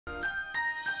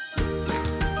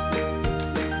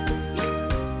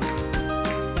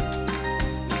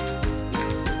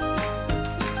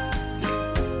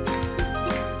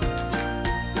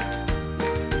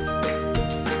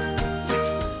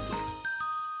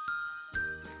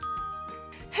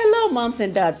Hello, moms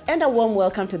and dads, and a warm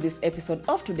welcome to this episode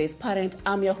of Today's Parent.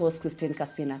 I'm your host, Christine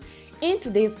Casina. In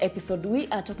today's episode, we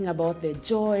are talking about the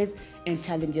joys and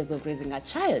challenges of raising a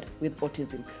child with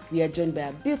autism. We are joined by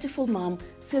a beautiful mom,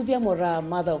 Sylvia Mora,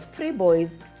 mother of 3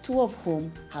 boys, 2 of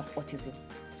whom have autism.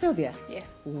 Sylvia,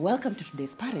 welcome to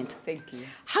Today's Parent. Thank you.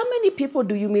 How many people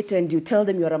do you meet and you tell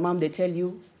them you're a mom, they tell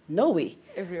you, no way?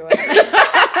 Everyone.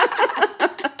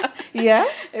 Yeah?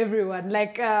 Everyone.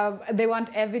 Like, they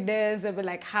want evidence. They be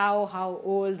like, how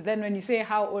old? Then when you say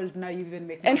how old, now you even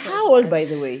make... And how old, by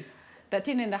the way?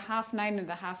 13 and a half, 9 and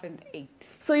a half, and 8.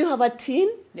 So you have a teen,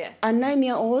 yes, a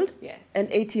 9-year-old, yes, and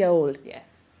 8-year-old. Yes.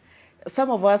 Some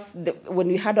of us, when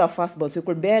we had our first boss, we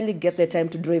could barely get the time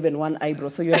to draw even one eyebrow.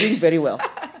 So you're doing very well.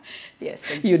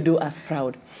 Yes. You do us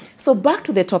proud. So back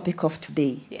to the topic of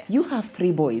today. Yes. You have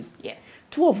 3 boys. Yes.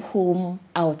 2 of whom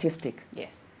are autistic.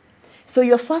 Yes. So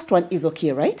your first one is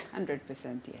okay, right? 100%,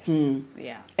 yes.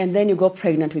 Yeah. And then you got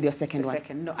pregnant with your second one.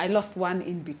 No, I lost one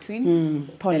in between.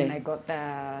 Polly. Then I got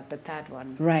the third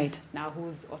one. Right. Now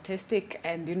who's autistic,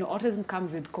 and you know, autism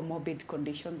comes with comorbid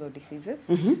conditions or diseases.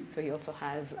 So he also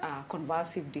has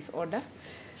convulsive disorder.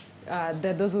 There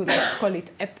are those who call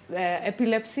it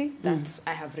epilepsy. That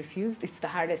I have refused. It's the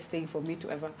hardest thing for me to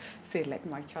ever say, like,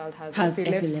 my child has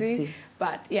epilepsy.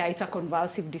 But yeah, it's a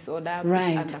convulsive disorder,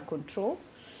 right, under control.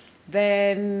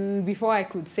 Then before I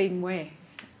could say mwe.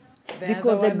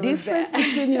 Because the difference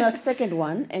between your second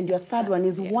one and your third one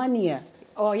is 1 year.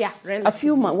 Oh yeah, relatively. A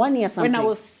few months, 1 year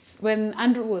something. When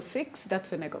Andrew was 6,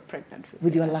 that's when I got pregnant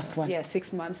with your last one. Yeah,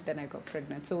 6 months, then I got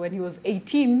pregnant. So when he was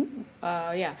 18,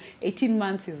 18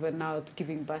 months is when I was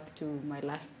giving birth to my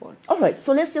last born. All right,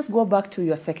 so let's just go back to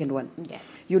your second one. Yes.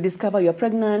 You discover you're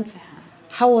pregnant.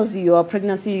 How was your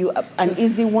pregnancy? An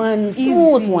easy one,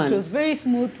 smooth one? It was very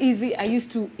smooth, easy. I used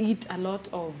to eat a lot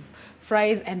of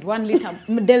fries and 1 liter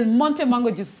Del Monte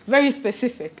mango juice, very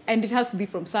specific. And it has to be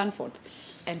from Sanford.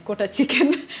 And quarter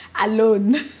chicken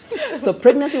alone. So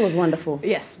pregnancy was wonderful.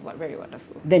 Yes, very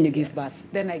wonderful. Then you give birth.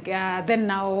 Then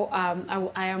now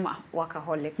I am a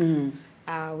workaholic,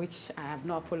 which I have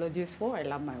no apologies for. I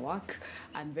love my work.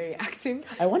 I'm very active.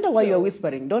 I wonder why you're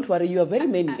whispering. Don't worry, you are very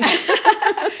many.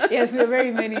 Yes, we're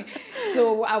very many.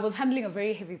 So I was handling a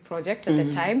very heavy project at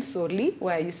the time, solely,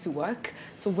 where I used to work.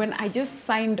 So when I just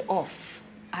signed off,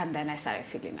 and then I started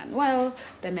feeling unwell,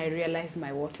 then I realized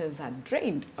my waters had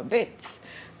drained a bit.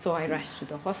 So I rushed to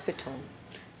the hospital.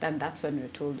 Then that's when we were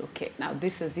told, okay, now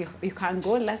this is, you can't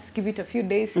go, let's give it a few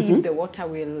days, see if the water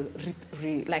will,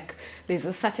 like, there's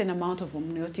a certain amount of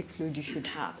amniotic fluid you should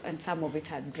have, and some of it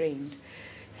had drained.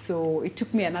 So it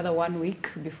took me another 1 week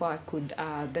before I could,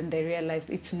 then they realized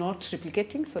it's not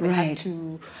replicating, so they had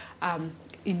to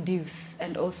induce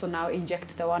and also now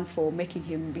inject the one for making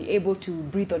him be able to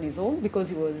breathe on his own,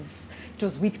 because it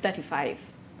was week 35.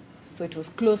 So it was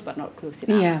close but not close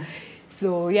enough. Yeah.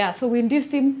 So we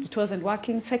induced him, it wasn't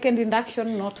working. Second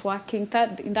induction, not working.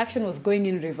 Third induction was going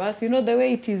in reverse. You know the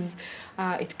way it is,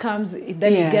 it comes,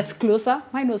 then it gets closer.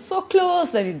 Mine was so close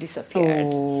that it disappeared.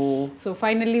 Oh. So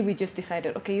finally we just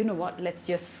decided, okay, you know what, let's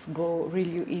just go reel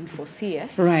you in for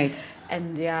CS. Right.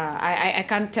 And yeah, I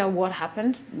can't tell what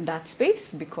happened in that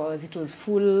space, because it was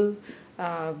full.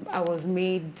 I was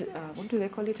made, what do they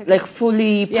call it again? Like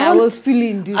fully pumped? Yeah, I was fully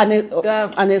induced.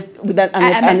 With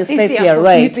anesthesia,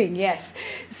 right. Sleeping, yes.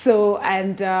 So,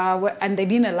 and they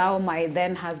didn't allow my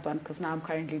then husband, because now I'm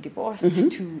currently divorced,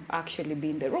 to actually be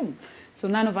in the room. So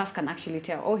none of us can actually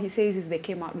tell. All he says is they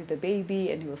came out with the baby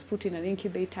and he was put in an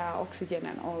incubator, oxygen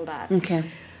and all that. Okay.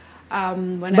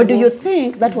 But do you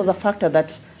think that was a factor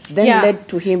that then led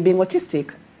to him being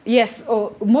autistic? Yes,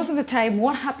 most of the time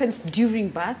what happens during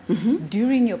birth,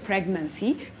 during your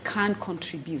pregnancy, can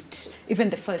contribute,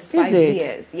 even the first 5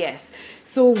 years. Yes.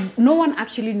 So no one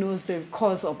actually knows the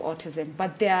cause of autism,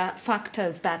 but there are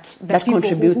factors that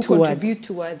contribute towards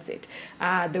it.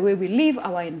 The way we live,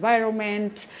 our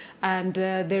environment, and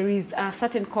there is a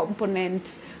certain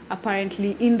component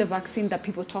apparently in the vaccine that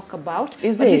people talk about. But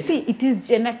you see, it is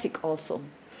genetic also.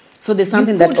 So there's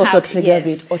something that also triggers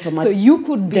it automatically. So you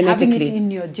could be having it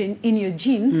in your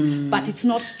genes, but it's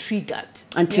not triggered.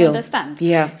 Until, you understand?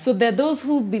 Yeah. So there are those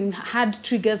who've had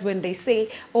triggers when they say,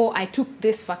 oh, I took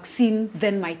this vaccine,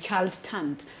 then my child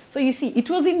turned. So you see, it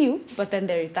was in you, but then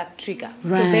there is that trigger.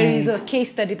 Right. So there is a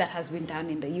case study that has been done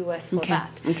in the US for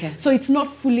that. Okay. So it's not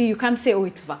fully, you can't say, oh,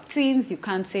 it's vaccines. You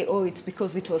can't say, oh, it's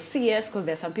because it was CS, because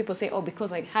there's some people say, oh,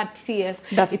 because I had CS.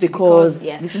 That's because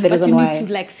yes. This is the reason why. But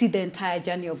you need to see the entire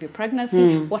journey of your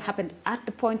pregnancy, what happened at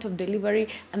the point of delivery,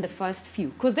 and the first few.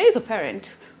 Because there is a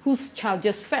parent whose child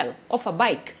just fell off a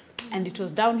bike And it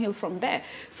was downhill from there.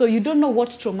 So you don't know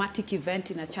what traumatic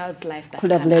event in a child's life that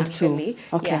could have can led actually,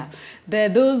 to. Okay. Yeah. There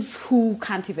are those who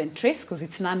can't even trace because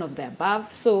it's none of the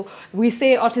above. So we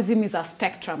say autism is a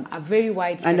spectrum, a very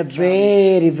wide spectrum. And a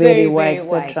very, very wide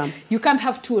spectrum. You can't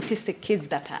have two autistic kids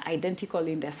that are identical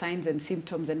in their signs and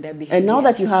symptoms and their behavior. And now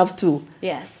that you have two.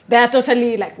 Yes. They are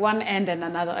totally like one end and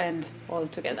another end all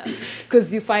together.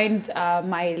 Because you find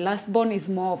my last born is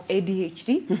more of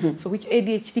ADHD, so which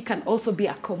ADHD can also be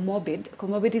a comorbid.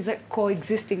 Comorbid is a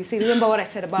coexisting. You see, remember what I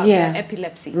said about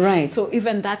epilepsy? Right. So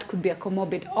even that could be a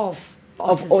comorbid of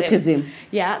autism.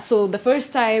 Yeah, so the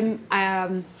first time,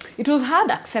 it was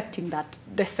hard accepting that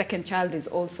the second child is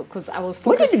also, because I was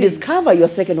focusing. When did you discover your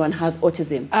second one has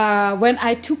autism? When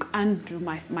I took Andrew,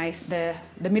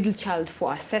 the middle child,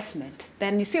 for assessment,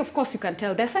 then you see, of course, you can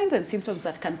tell there are signs and symptoms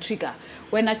that can trigger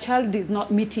when a child is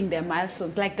not meeting their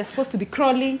milestones. Like they're supposed to be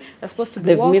crawling, they're supposed to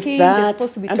be walking, missed that. They're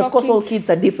supposed to be and talking. Of course, all kids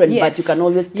are different, but you can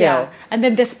always tell. Yeah. And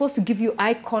then they're supposed to give you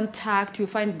eye contact. You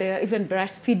find they're even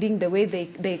breastfeeding, the way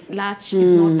they latch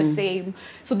is not the same.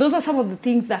 So those are some of the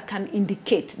things that can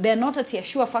indicate. They're not a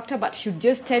sure factor, but should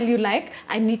just tell you, like,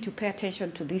 I need to pay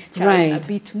attention to this child a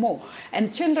bit more.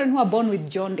 And children who are born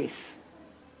with jaundice,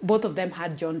 both of them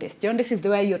had jaundice. Jaundice is the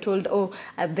way you're told, oh,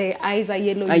 their eyes are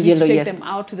yellow, you need to take them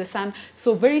out to the sun.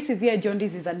 So very severe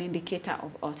jaundice is an indicator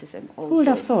of autism also. Who would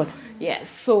have thought? Yes.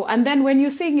 So, and then when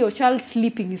you're seeing your child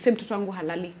sleeping, you say mtoto wangu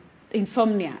halali.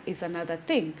 Insomnia is another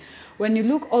thing. When you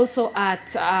look also at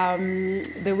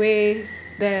the way,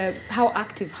 how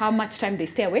active, how much time they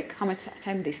stay awake, how much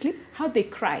time they sleep, how they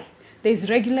cry.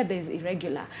 There's regular, there's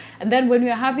irregular. And then when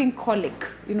we are having colic,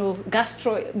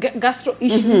 gastro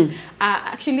issues,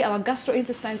 actually our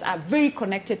gastrointestines are very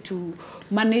connected to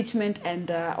management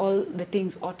and all the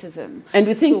things autism. And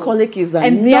we think colic is a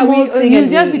normal thing. You'll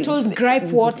just be told gripe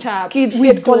water. Kids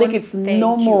get colic, it's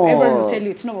normal. Everyone will tell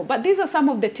you it's normal. But these are some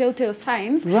of the telltale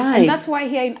signs. Right. And that's why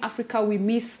here in Africa we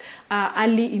miss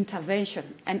early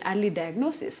intervention and early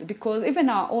diagnosis, because even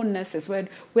our own nurses,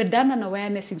 we're done an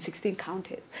awareness in 16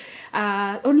 counties.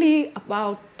 Only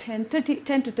about 10 to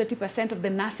 30% of the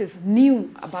nurses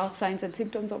knew about signs and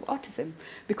symptoms of autism,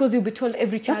 because you'll be told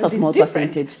every child is different. That's a small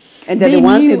percentage. And they're the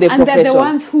ones in the profession. And they're the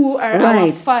ones who are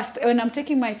our first. When I'm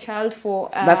taking my child for...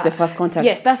 that's the first contact.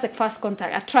 Yes, that's the first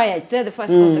contact. A triage, they're the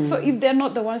first contact. So if they're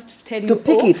not the ones to tell you... To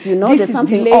pick it, there's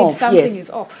something delayed, off. Something is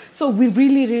off. So we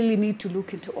really, really need to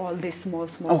look into all these small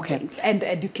things and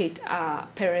educate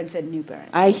parents and new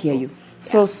parents. I hear you.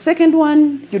 So second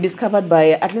one, you discovered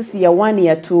by at least year 1,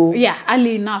 year 2. Yeah,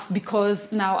 early enough,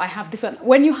 because now I have this one.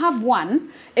 When you have one,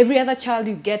 every other child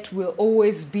you get will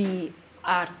always be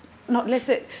not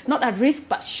at risk,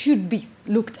 but should be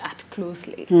looked at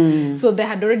closely. So they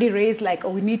had already raised like,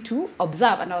 we need to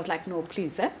observe. And I was like, no,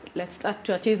 please, let's start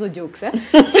to chase jokes.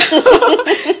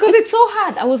 Because it's so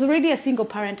hard. I was already a single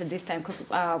parent at this time, because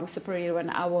we separated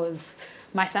when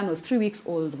my son was 3 weeks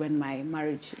old when my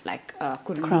marriage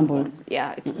couldn't crumbled.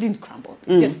 Yeah, it didn't crumble.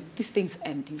 Just these things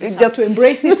end. You just have to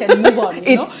embrace it and move on.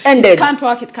 It ended.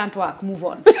 It can't work. Move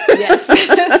on. Yes.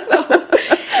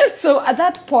 So at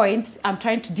that point, I'm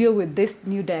trying to deal with this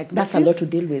new diagnosis. That's a lot to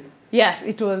deal with. Yes,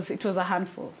 it was a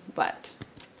handful, but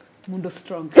Mundo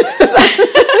strong.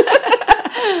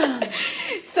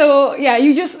 So yeah,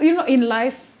 you just in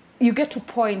life, you get to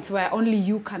points where only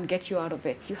you can get you out of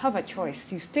it. You have a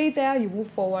choice. You stay there, you move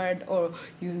forward, or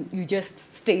you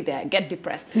just stay there, get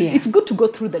depressed. Yeah. It's good to go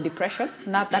through the depression.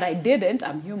 Not that I didn't,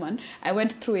 I'm human. I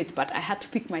went through it, but I had to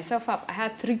pick myself up. I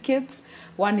had 3 kids.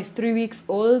 One is 3 weeks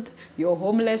old. You're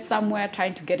homeless somewhere,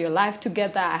 trying to get your life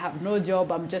together. I have no job.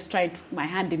 I'm just trying to put my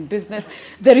hand in business.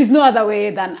 There is no other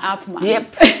way than up, man.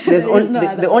 Yep.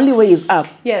 The only way is up.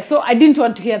 Yeah, so I didn't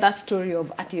want to hear that story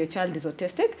of your child is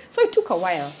autistic. So it took a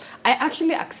while. I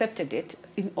actually accepted it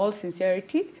in all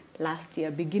sincerity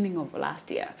beginning of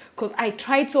last year. Because I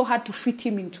tried so hard to fit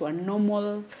him into a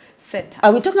normal setup.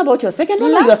 Are we talking about your second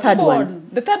one or your third one?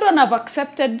 The third one I've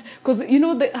accepted, because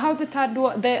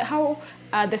how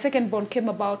the second born came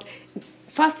about.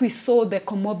 First we saw the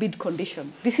comorbid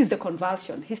condition. This is the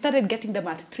convulsion. He started getting them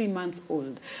at 3 months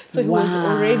old. So he was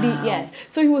already,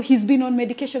 So he's been on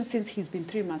medication since he's been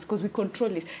 3 months, because we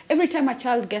control it. Every time a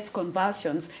child gets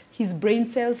convulsions, his brain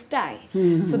cells die.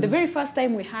 So the very first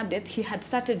time we had it, he had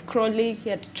started crawling. He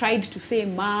had tried to say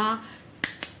ma.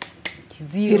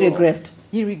 Zero.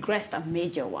 He regressed a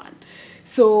major one.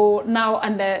 So now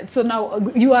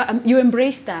you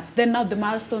embrace that. Then now the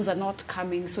milestones are not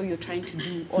coming, so you're trying to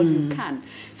do all you can.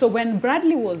 So when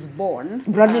Bradley was born,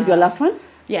 Bradley is your last one?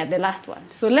 Yeah, the last one.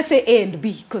 So let's say A and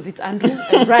B, because it's Andrew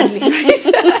and Bradley,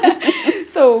 right?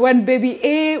 So when baby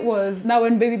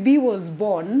B was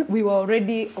born, we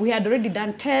had already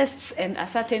done tests, and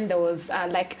there was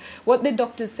like what the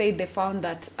doctors said, they found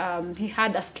that he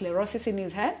had a sclerosis in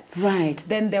his head. Right.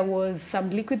 Then there was some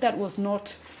liquid that was not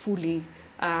fully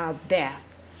there.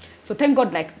 So thank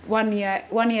God, like 1 year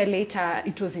later,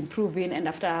 it was improving, and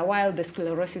after a while, the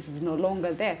sclerosis is no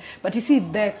longer there. But you see,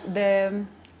 the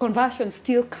convulsions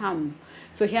still come.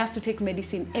 So he has to take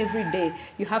medicine every day.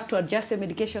 You have to adjust the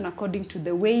medication according to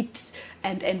the weight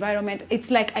and environment.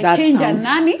 It's like I change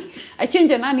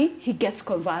a nanny, he gets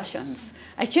convulsions.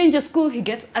 I change a school, he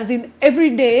gets, as in every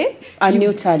day, a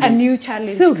new challenge.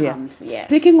 Sylvia, comes. Yes.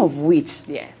 Speaking of which,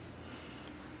 yes,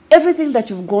 everything that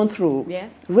you've gone through,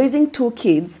 yes, raising 2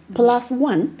 kids plus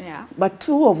 1, yeah, but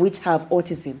 2 of which have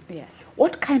autism. Yes.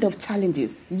 What kind of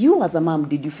challenges you as a mom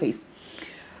did you face?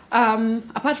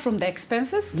 Apart from the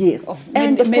expenses, yes,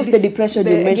 and of course the depression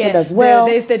you mentioned as well.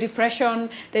 There's the depression.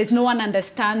 There's no one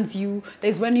understands you.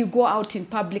 There's when you go out in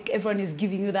public, everyone is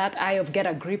giving you that eye of get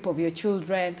a grip of your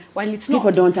children. While it's not,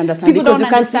 people don't understand because you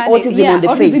can't see autism on the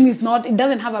face. Autism is not. It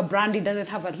doesn't have a brand. It doesn't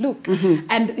have a look.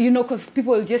 And because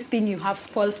people just think you have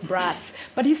spoilt brats.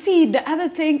 But you see, the other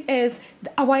thing is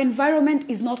our environment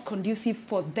is not conducive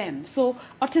for them. So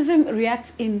autism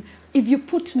reacts in, if you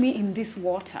put me in this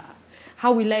water,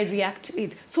 how will I react to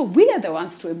it? So we are the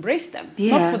ones to embrace them,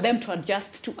 not for them to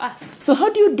adjust to us. So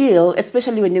how do you deal,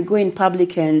 especially when you go in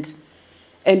public and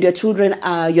your children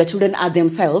are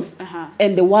themselves,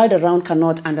 and the world around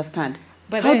cannot understand?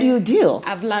 But how do you deal?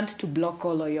 I've learned to block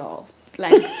all of y'all.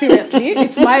 Like seriously,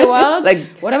 it's my world. Like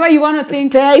whatever you want to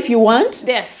think. Stare if you want.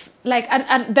 Yes. Like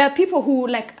and there are people who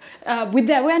like. With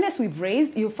the awareness we've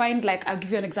raised, you find, like, I'll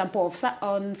give you an example of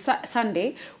on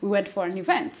Sunday, we went for an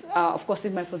event. Of course,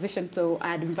 in my position, so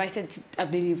I've been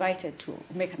invited to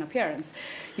make an appearance.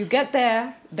 You get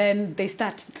there, then they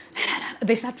start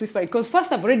whispering. Because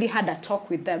first, I've already had a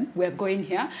talk with them. We're going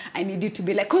here. I need you to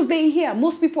be like, because they hear.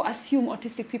 Most people assume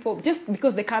autistic people just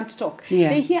because they can't talk. Yeah.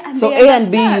 They hear and so they A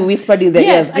and B, you whispered in the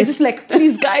ears. I just like,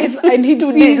 please, guys, I need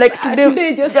today,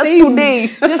 today, just today.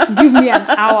 Just give me an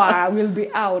hour. I will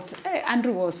be out. Hey,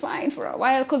 Andrew was fine for a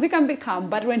while because he can be calm,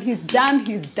 but when he's done,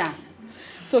 he's done.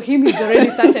 So he's already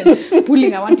started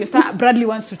pulling. I want you to start. Bradley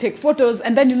wants to take photos,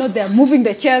 and then they're moving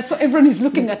the chairs, so everyone is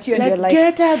looking at you, and you're like,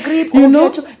 get a grip, and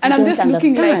I'm just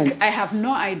looking like I have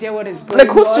no idea what is going on. Like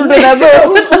whose children are those?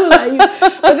 Who are you?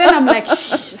 But then I'm like,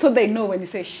 shh. So they know when you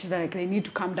say shh, like they need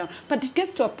to calm down. But it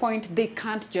gets to a point they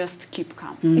can't just keep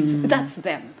calm. That's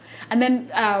them. And then,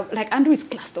 like, Andrew is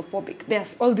claustrophobic.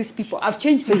 There's all these people. I've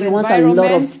changed his environment. So he wants a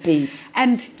lot of space.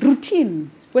 And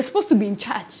routine. We're supposed to be in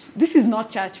church. This is not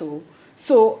church.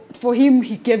 So for him,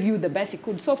 he gave you the best he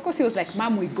could. So, of course, he was like,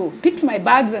 Mom, we go. Picks my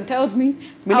bags and tells me,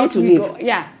 we need to leave. Go.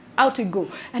 Yeah, out we go.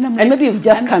 And I'm like, and maybe you've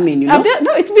just come in, No,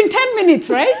 it's been 10 minutes,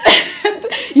 right?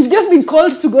 You've just been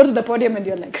called to go to the podium, and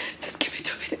you're like, just give me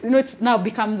 2 minutes. It now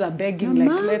becomes a begging, no,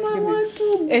 Mom, let's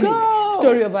give me. Anyway,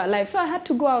 story of our life. So I had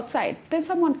to go outside. Then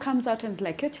someone comes out and is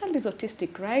like, your child is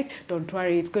autistic, right? Don't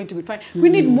worry, it's going to be fine. We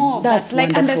need more of that.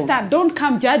 Like, understand. Don't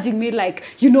come judging me like,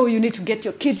 you need to get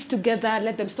your kids together,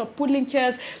 let them stop pulling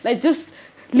chairs. Like, just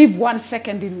live 1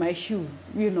 second in my shoe,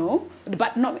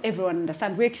 But not everyone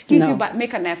understands. We excuse you, but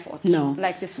make an effort. No.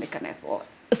 Like, just make an effort.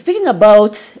 Speaking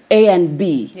about A and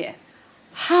B, yes.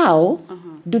 How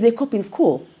do they cope in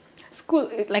school?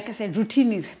 School, like I said,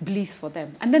 routine is bliss for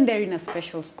them. And then they're in a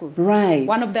special school. Right.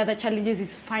 One of the other challenges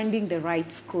is finding the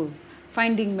right school,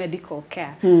 finding medical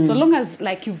care. So long as,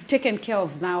 like, you've taken care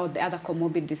of now the other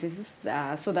comorbid diseases,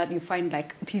 so that you find,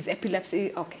 like, his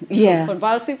epilepsy, yeah,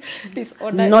 convulsive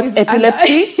disorder. Not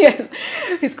epilepsy? Yes.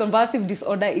 His convulsive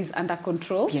disorder is under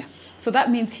control. Yeah. So that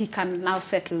means he can now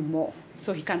settle more.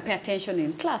 So he can pay attention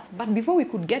in class. But before we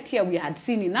could get here, we had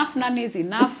seen enough nannies,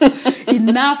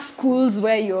 enough schools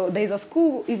where there's a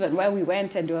school even where we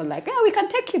went and you were like, yeah, we can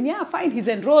take him. Yeah, fine. He's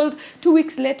enrolled. 2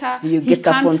 weeks later, you get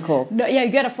a phone call. No, yeah,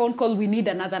 you get a phone call. We need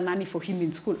another nanny for him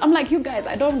in school. I'm like, you guys,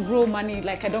 I don't grow money.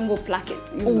 Like, I don't go pluck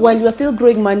it. While you're still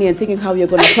growing money and thinking how you're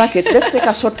going to pluck it, let's take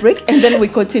a short break and then we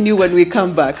continue when we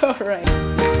come back. All right.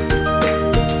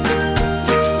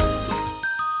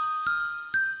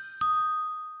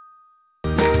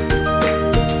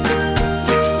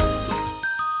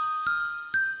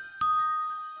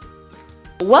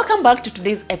 Welcome back to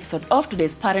today's episode of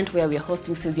Today's Parent, where we are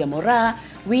hosting Sylvia Mora.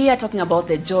 We are talking about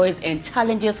the joys and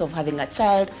challenges of having a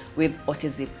child with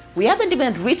autism. We haven't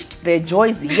even reached the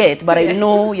joys yet, but I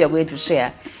know you're going to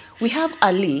share. We have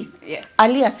Ali. Yes.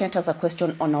 Ali has sent us a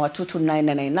question on our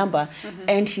 22999 number,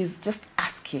 and she's just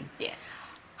asking, yes,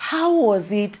 How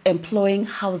was it employing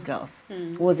house girls?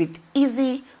 Was it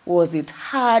easy? Was it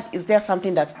hard? Is there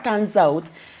something that stands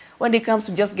out when it comes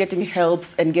to just getting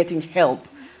helps and getting help?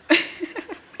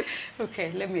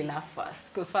 Okay, let me laugh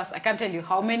first. Because first, I can't tell you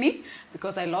how many,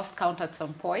 because I lost count at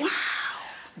some point. Wow.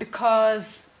 Because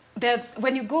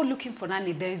when you go looking for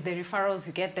nanny, there is the referrals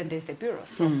you get, then there's the bureau.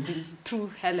 So been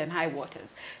through hell and high waters.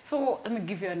 So let me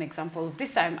give you an example.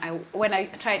 This time, when I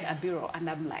tried a bureau, and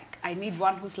I'm like, I need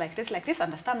one who's like this,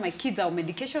 understand my kids, our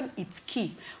medication, it's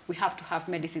key. We have to have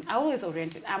medicine. I always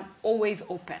oriented. I'm always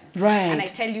open. Right. And I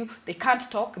tell you, they can't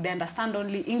talk. They understand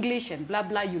only English and blah,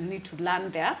 blah. You need to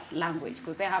learn their language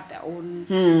because they have their own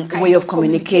way of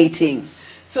communicating.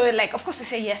 So like, of course, they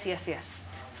say yes, yes, yes.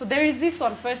 So there is this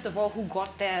one, first of all, who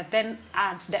got there. Then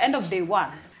at the end of day one,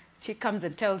 she comes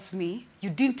and tells me, you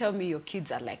didn't tell me your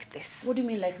kids are like this. What do you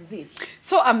mean like this?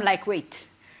 So I'm like, wait,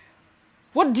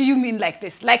 what do you mean like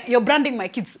this? Like you're branding my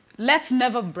kids. Let's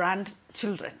never brand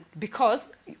children because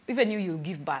even you'll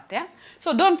give birth, yeah?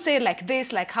 So don't say like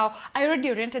this, like how I already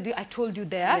oriented you. I told you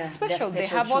they are special. They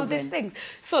have all these things.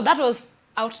 So that was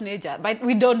out nature, but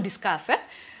we don't discuss, eh?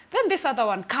 Then this other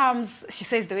one comes, she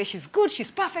says the way she's good, she's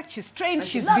perfect, she's trained,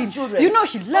 she loves children. You know,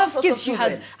 she loves kids, she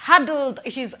has handled,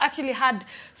 she's actually had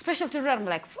special children. I'm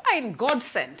like, fine, God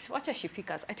sent. Watch how she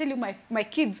figures. I tell you, my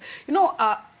kids, you know,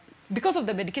 because of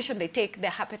the medication they take, the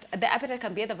appetite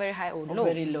can be either very high or low.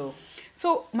 Very low.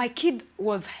 So my kid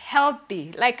was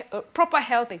healthy, like proper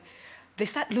healthy. They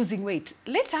start losing weight.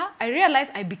 Later, I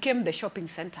realized I became the shopping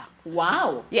center.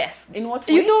 Wow. Yes. In what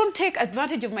way? You don't take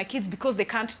advantage of my kids because they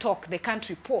can't talk, they can't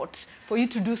report, for you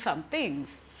to do some things.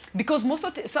 Because most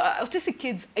of autistic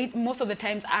kids, most of the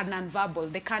times are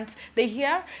nonverbal. They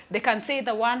hear, they can say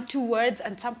the 1-2 words,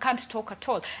 and some can't talk at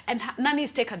all. And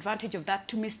nannies take advantage of that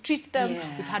to mistreat them.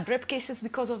 Yeah. We've had rape cases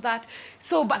because of that.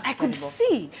 So, but I could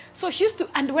see. So she used to,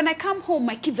 and when I come home,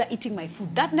 my kids are eating my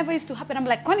food. That never used to happen. I'm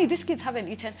like, Connie, these kids haven't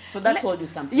eaten. So that told you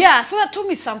something? Yeah, so that told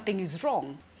me something is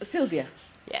wrong. Sylvia,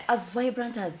 yes. As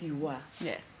vibrant as you are,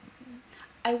 yes,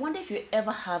 I wonder if you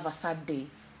ever have a sad day.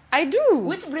 I do.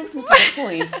 Which brings me to the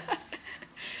point.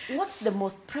 What's the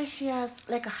most precious,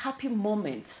 like a happy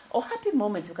moment, or happy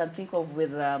moments you can think of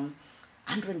with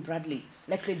Andrew and Bradley?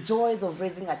 Like the joys of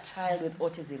raising a child with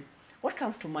autism. What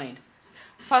comes to mind?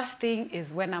 First thing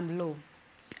is when I'm low.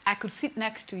 I could sit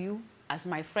next to you as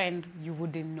my friend, you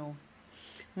wouldn't know.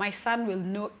 My son will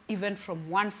know even from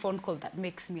one phone call that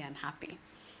makes me unhappy.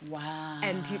 Wow.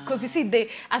 And because you see,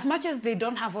 as much as they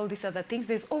don't have all these other things,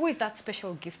 there's always that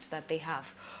special gift that they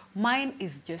have. Mine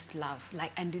is just love,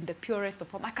 like, and in the purest of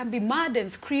form. I can be mad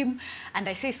and scream, and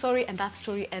I say sorry, and that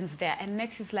story ends there. And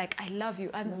next is like, I love you.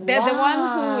 And they're the one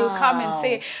who will come and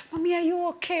say, Mommy, are you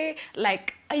okay?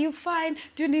 Like, are you fine?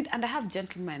 Do you need... And I have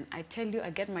gentlemen. I tell you, I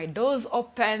get my doors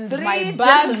opened, my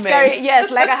bags carried.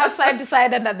 Yes, like I have side to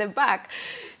side and at the back.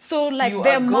 So like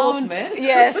the amount...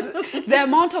 Yes, the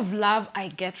amount of love I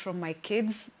get from my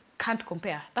kids can't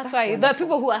compare. That's why wonderful. The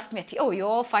people who ask me, oh, you're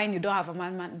all fine, you don't have a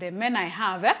man. The men I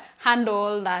have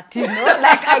handle that, you know,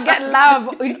 like I get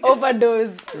love in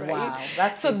overdose, right? Wow,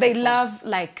 that's so beautiful. They love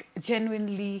like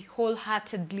genuinely,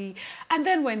 wholeheartedly, and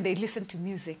then when they listen to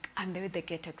music and they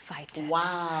get excited.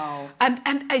 Wow. And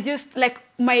I just like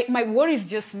my worries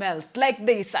just melt. Like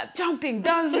they start jumping,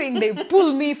 dancing, they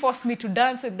pull me, force me to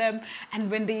dance with them,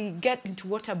 and when they get into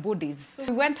water bodies. So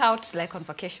we went out like on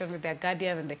vacation with their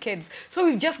guardian and the kids. So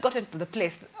we just got into the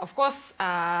place. Of course,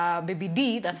 baby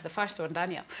D, that's the first one,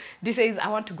 Daniel, D says, I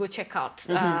want to go check out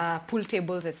pool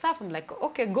tables and stuff. I'm like,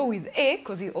 okay, go with A,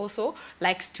 because he also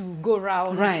likes to go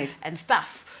around and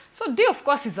stuff. So D, of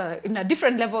course, is in a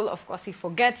different level. Of course, he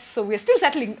forgets. So we're still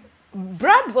settling.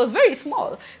 Brad was very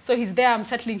small, so he's there, I'm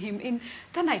settling him in.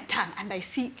 Then I turn and I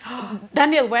see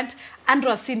Daniel went, Andrew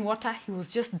has seen water, he was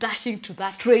just dashing to that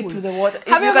straight pool. To the water.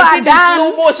 Have you ever done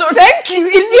slow motion? Thank you.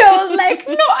 In me, I was like,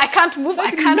 no, I can't move,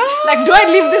 I can't. No. Like, do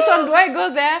I leave this one? Do I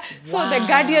go there? Wow. So the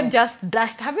guardian just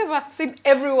dashed. Have you ever seen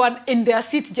everyone in their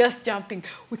seat just jumping?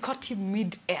 We caught him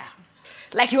mid-air.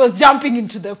 Like he was jumping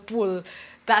into the pool.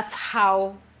 That's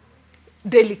how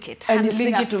delicate and he's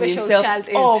handling thinking a to special himself, child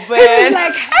is. oh man. He's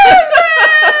like, hey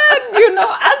man, you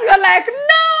know, as you're like,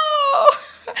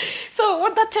 no. So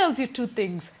what that tells you two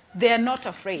things. They're not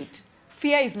afraid.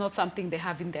 Fear is not something they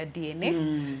have in their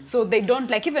DNA. So they don't,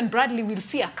 like even Bradley will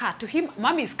see a car. To him,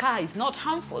 mommy's car is not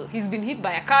harmful. He's been hit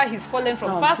by a car, he's fallen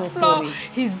from first floor. Sorry.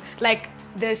 He's like,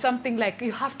 there's something like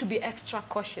you have to be extra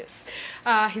cautious.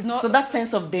 He's not. So that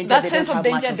sense of danger, that sense of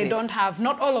danger they don't have.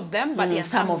 Not all of them, but yes,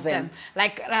 some of them.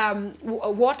 Like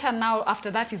water now.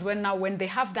 After that is when they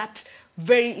have that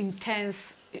very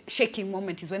intense shaking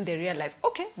moment is when they realize,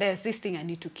 okay, there's this thing I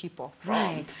need to keep off.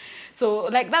 Right. So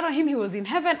like that on him, he was in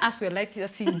heaven as we're like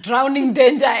just seeing drowning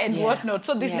danger and Yeah. whatnot.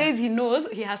 So these Yeah. days he knows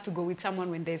he has to go with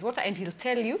someone when there's water, and he'll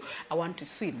tell you, I want to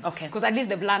swim. Okay. Because at least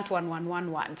they've learned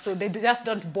 1-1-1-1. So they just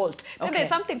don't bolt. Then Okay. there's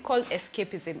something called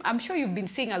escapism. I'm sure you've been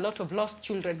seeing a lot of lost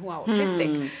children who are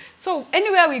autistic. So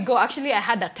anywhere we go, actually I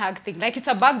had a tag thing. Like it's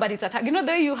a bag, but it's a tag. You know,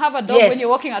 there you have a dog Yes. when you're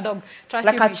walking a dog. Trust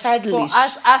Like you a me. child For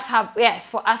leash.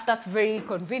 for us that's very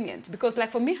convenient. Because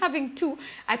like for me having two,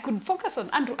 I could focus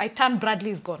on Andrew. I turn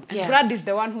Bradley's gone. And Yeah. Brad is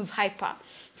the one who's hyper.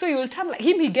 So you will turn like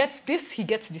him, he gets this, he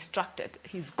gets distracted.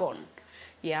 He's gone.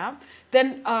 Yeah.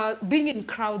 Then being in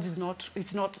crowds is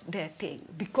not their thing.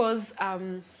 Because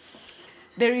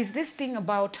there is this thing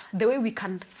about the way we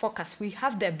can focus. We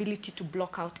have the ability to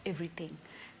block out everything.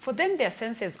 For them,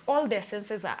 all their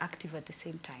senses are active at the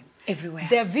same time. Everywhere.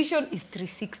 Their vision is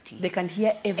 360. They can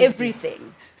hear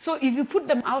everything. So if you put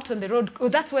them out on the road,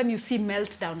 that's when you see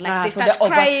meltdown. Like they so start they're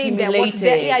crying. They're overstimulated.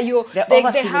 they have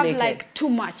overstimulated. like too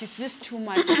much. It's just too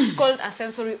much. It's called a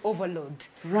sensory overload.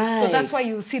 Right. So that's why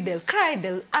you see they'll cry,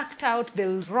 they'll act out,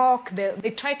 they'll rock,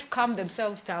 they try to calm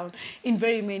themselves down in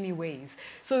very many ways.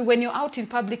 So when you're out in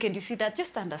public and you see that,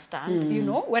 just understand, you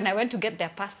know, when I went to get their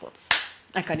passports.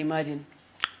 I can imagine.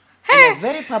 Hey, In a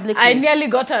very public I place. nearly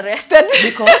got arrested.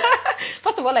 Because?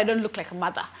 First of all, I don't look like a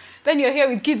mother. Then you're here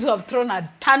with kids who have thrown a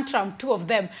tantrum, two of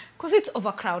them, because it's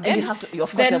overcrowded. And you have to,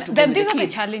 of course, you have to go Then with these the are the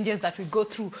kids. challenges that we go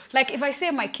through. Like if I say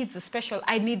my kids are special,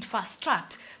 I need fast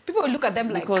track. People will look at them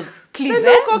like, Because please, they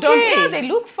look don't, okay. yeah, they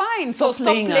look fine. Stop Stop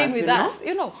playing playing us, with you know? us,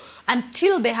 you know,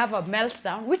 until they have a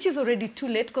meltdown, which is already too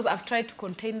late because I've tried to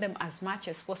contain them as much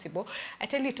as possible. I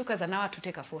tell you, it took us an hour to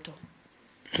take a photo.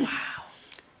 Wow.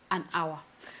 An hour.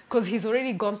 Because he's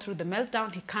already gone through the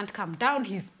meltdown. He can't come down.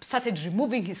 He's started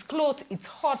removing his clothes. It's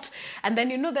hot. And then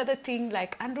you know the other thing,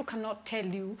 like Andrew cannot tell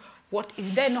you what, he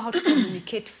doesn't know how to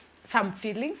communicate some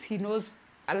feelings. He knows,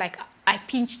 like, I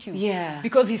pinched you. Yeah.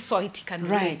 Because he saw it, he can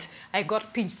Right. relate. I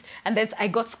got pinched. And then I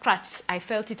got scratched. I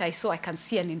felt it. I saw, I can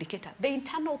see an indicator. The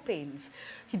internal pains.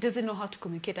 He doesn't know how to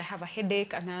communicate. I have a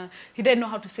headache, and he doesn't know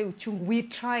how to say uchungu. We're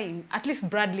trying. At least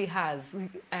Bradley has,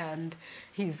 and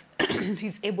he's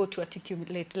he's able to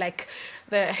articulate. Like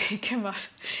he came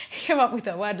up with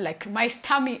a word like my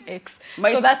tummy aches.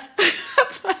 So that's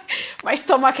my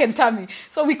stomach and tummy.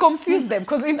 So we confuse them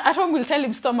because at home we'll tell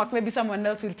him stomach. Maybe someone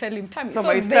else will tell him tummy. So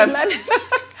my my stomach.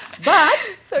 But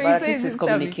But at least he's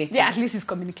communicating. Yeah, at least he's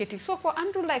communicating. So for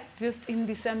Andrew, like just in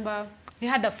December, he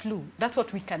had a flu. That's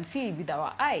what we can see with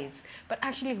our eyes. But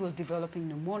actually, he was developing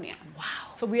pneumonia.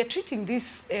 Wow. So we are treating this,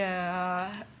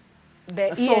 the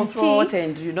Sore ENT, throat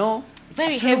and, you know,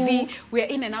 very flu. heavy. We are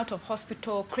in and out of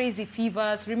hospital, crazy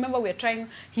fevers. Remember,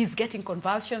 he's getting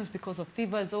convulsions because of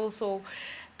fevers also.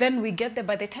 Then we get there.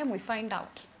 By the time we find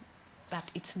out that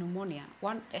it's pneumonia,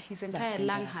 his entire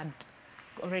lung dangerous. had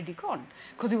already gone.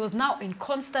 Because he was now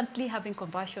constantly having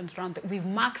convulsions around. We've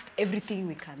maxed everything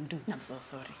we can do. I'm so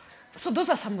sorry. So those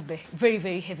are some of the very,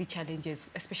 very heavy challenges,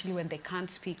 especially when they can't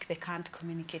speak, they can't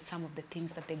communicate some of the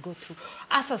things that they go through.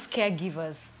 Us as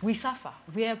caregivers, we suffer.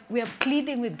 We are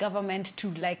pleading with government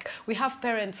to, like, we have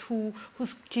parents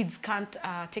whose kids can't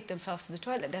take themselves to the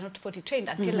toilet. They're not potty trained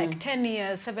until like 10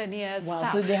 years, 7 years. Wow,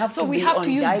 stuff. so they have to we be have on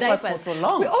to use diapers for so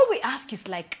long. All we ask is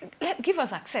like, give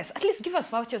us access, at least give us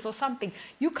vouchers or something.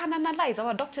 You can analyze,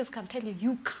 our doctors can tell you,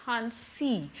 you can't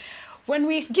see. When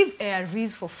we give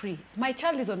ARVs for free, my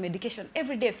child is on medication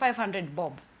every day, 500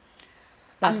 bob.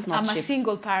 That's not I'm cheap. a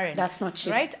single parent. That's not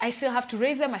cheap. Right? I still have to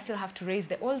raise them. I still have to raise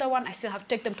the older one. I still have to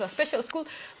take them to a special school.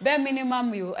 Bare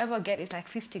minimum you'll ever get is like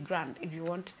 50 grand if you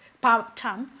want per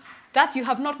term. That you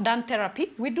have not done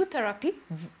therapy. We do therapy,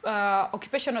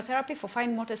 occupational therapy for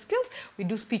fine motor skills. We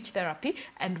do speech therapy.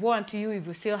 And warn to you if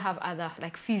you still have other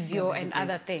like physio and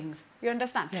other things. You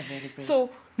understand? Yeah, very brave. So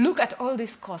look at all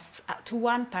these costs to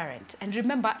one parent. And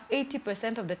remember,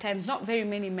 80% of the times, not very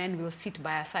many men will sit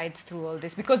by our sides through all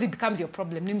this because it becomes your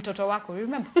problem. Ni mtoto wako,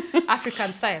 remember?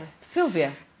 African style.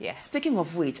 Sylvia, Yes. speaking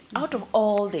of which, out of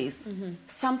all this,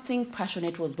 something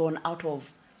passionate was born out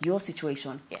of your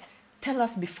situation. Yes. Tell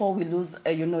us before we lose,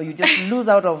 you just lose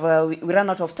out of, we run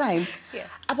out of time, Yes.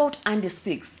 about Andy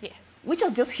Speaks. Yes. Which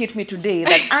has just hit me today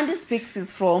that Andy Speaks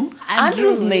is from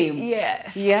Andrew's name.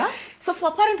 Yes. Yeah? So for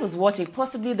a parent who's watching,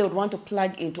 possibly they would want to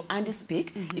plug into Andy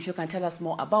Speak. If you can tell us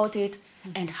more about it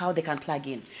and how they can plug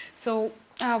in. So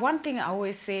one thing I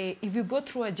always say, if you go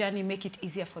through a journey, make it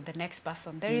easier for the next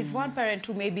person. There is one parent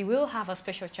who maybe will have a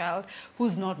special child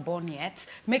who's not born yet.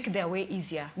 Make their way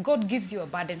easier. God gives you a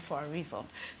burden for a reason.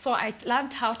 So I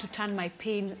learned how to turn my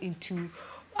pain into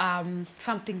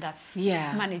something that's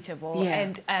Yeah. manageable Yeah.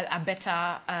 and a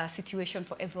better situation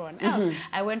for everyone else.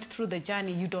 I went through the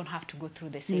journey. You don't have to go through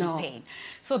the same No. pain.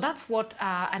 So that's what,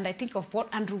 and I think of what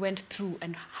Andrew went through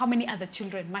and how many other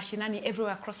children, mashinani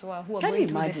everywhere across the world, who are Can going you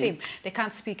through the imagine? same. They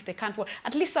can't speak, they can't walk.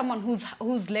 At least someone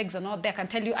whose legs are not there can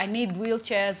tell you, I need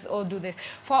wheelchairs or do this.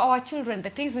 For our children, the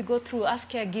things we go through as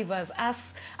caregivers,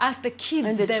 as the kids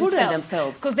And the children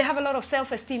themselves. because they have a lot of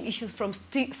self-esteem issues from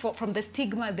the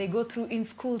stigma they go through in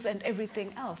schools and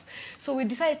everything else. So we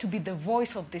decided to be the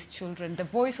voice of these children, the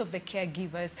voice of the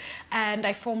caregivers, and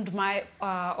I formed my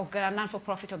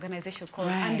non-for-profit organization called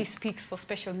Right. Andy Speaks for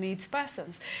Special Needs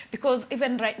Persons, because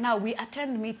even right now we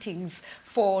attend meetings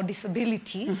for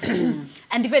disability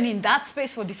and even in that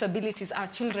space for disabilities, our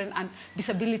children and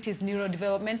disabilities,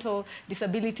 neurodevelopmental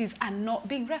disabilities are not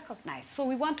being recognized. So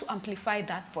we want to amplify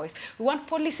that voice. We want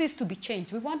policies to be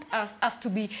changed. We want us to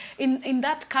be in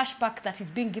that cashback that is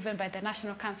being given by the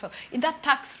National Council, in that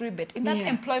tax rebate, in that Yeah.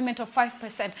 employment of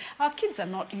 5%. Our kids are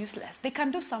not useless. They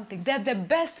can do something. They're the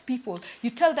best people.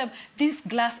 You tell them this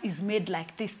glass is made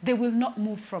like this, they will not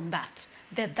move from that.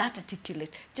 They're that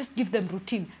articulate. Just give them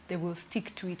routine. They will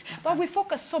stick to it. Awesome. But we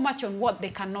focus so much on what they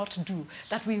cannot do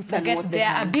that we forget what they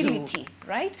their can do. ability,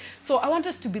 right? So I want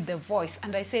us to be the voice.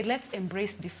 And I say, let's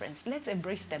embrace difference. Let's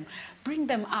embrace them. Bring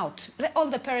them out. Let all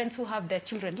the parents who have their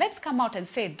children, let's come out and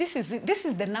say, this is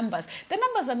the numbers. The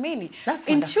numbers are many. That's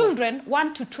in wonderful. children,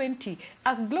 1 to 20.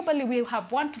 Globally, we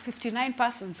have 1 to 59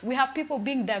 persons. We have people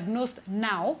being diagnosed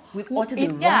now. With who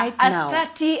autism as now.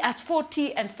 30, as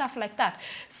 40, and stuff like that.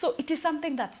 So it is something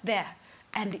that's there,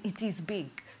 and it is big.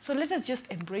 So let us just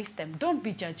embrace them. Don't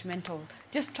be judgmental.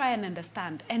 Just try and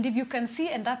understand. And if you can see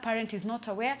and that parent is not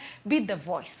aware, be the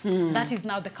voice. That is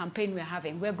now the campaign we're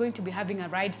having. We're going to be having a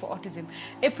ride for autism.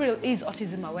 April is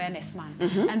Autism Awareness Month.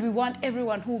 And we want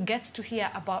everyone who gets to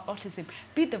hear about autism,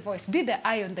 be the voice, be the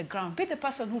eye on the ground, be the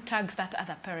person who tags that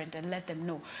other parent and let them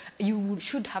know. You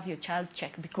should have your child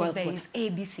checked because Well there put. is A,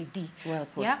 B, C, D. Well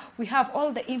put. Yeah, we have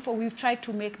all the info. We've tried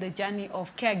to make the journey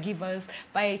of caregivers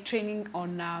by training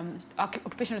on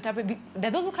occupational therapy. There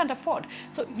are those who can't afford.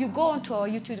 So if you go onto our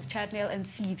YouTube channel and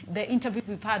see the interviews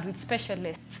we've had with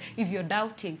specialists, if you're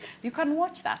doubting, you can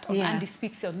watch that on Yeah. Andy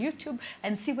Speaks on YouTube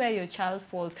and see where your child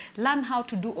falls. Learn how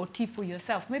to do OT for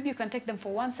yourself. Maybe you can take them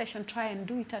for one session, try and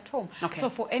do it at home. Okay. So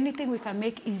for anything we can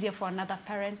make easier for another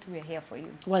parent, we're here for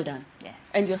you. Well done. Yes.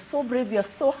 And you're so brave. We are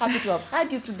so happy to have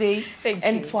had you today. Thank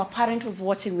and you. for a parent who's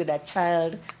watching with a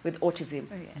child with autism,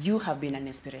 Oh, yes. you have been an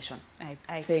inspiration.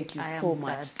 I Thank you I so am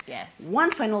much. glad. Yes.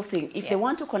 One final thing. If they Yeah.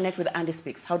 want to connect with Andy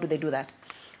Speaks, how do they do that?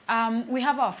 We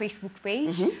have our Facebook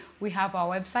page. We have our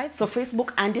website. So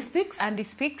Facebook, Andy Speaks? Andy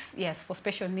Speaks, yes, for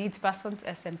special needs persons,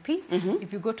 SNP.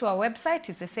 If you go to our website,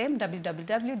 it's the same,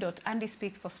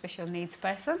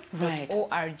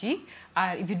 www.andyspeakforspecialneedspersons.org.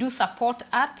 If you do support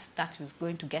at, that is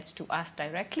going to get to us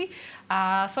directly.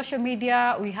 Social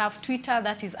media, we have Twitter,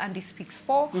 that is Andy Speaks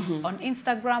 4. On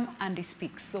Instagram, Andy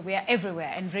Speaks. So we are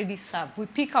everywhere and ready to serve. We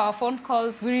pick our phone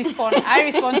calls, we respond. I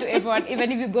respond to everyone.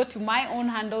 Even if you go to my own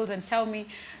handles and tell me,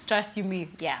 trust you me,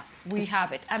 yeah, we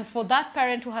have it. And for that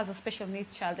parent who has a special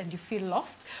needs child and you feel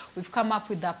lost, we've come up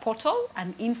with a portal,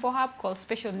 an info hub called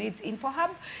Special Needs Info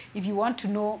Hub. If you want to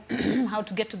know how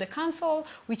to get to the council,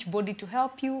 which body to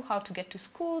help you, how to get to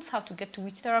schools, how to get to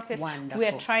which therapist, Wonderful. we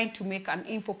are trying to make an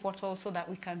info portal so that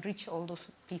we can reach all those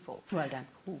people Well done.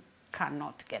 who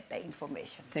cannot get the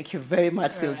information. Thank you very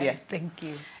much, All Sylvia. right, thank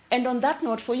you. And on that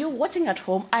note, for you watching at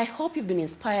home, I hope you've been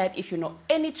inspired. If you know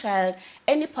any child,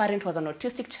 any parent who has an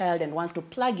autistic child and wants to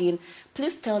plug in,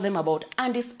 please tell them about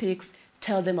Andy Speaks.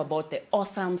 Tell them about the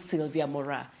awesome Sylvia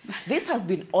Mora. This has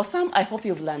been awesome. I hope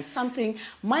you've learned something.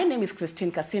 My name is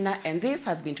Christine Casina, and this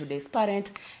has been Today's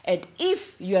Parent. And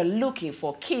if you are looking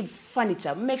for kids'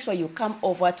 furniture, make sure you come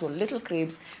over to Little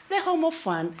Cribs, the home of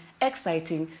fun,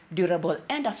 exciting, durable,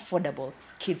 and affordable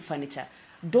kids' furniture.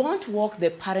 Don't walk the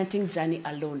parenting journey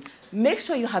alone. Make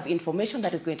sure you have information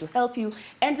that is going to help you,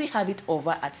 and we have it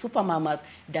over at Supermamas,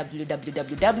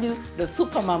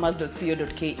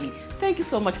 www.supermamas.co.ke. Thank you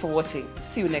so much for watching.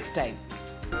 See you next time.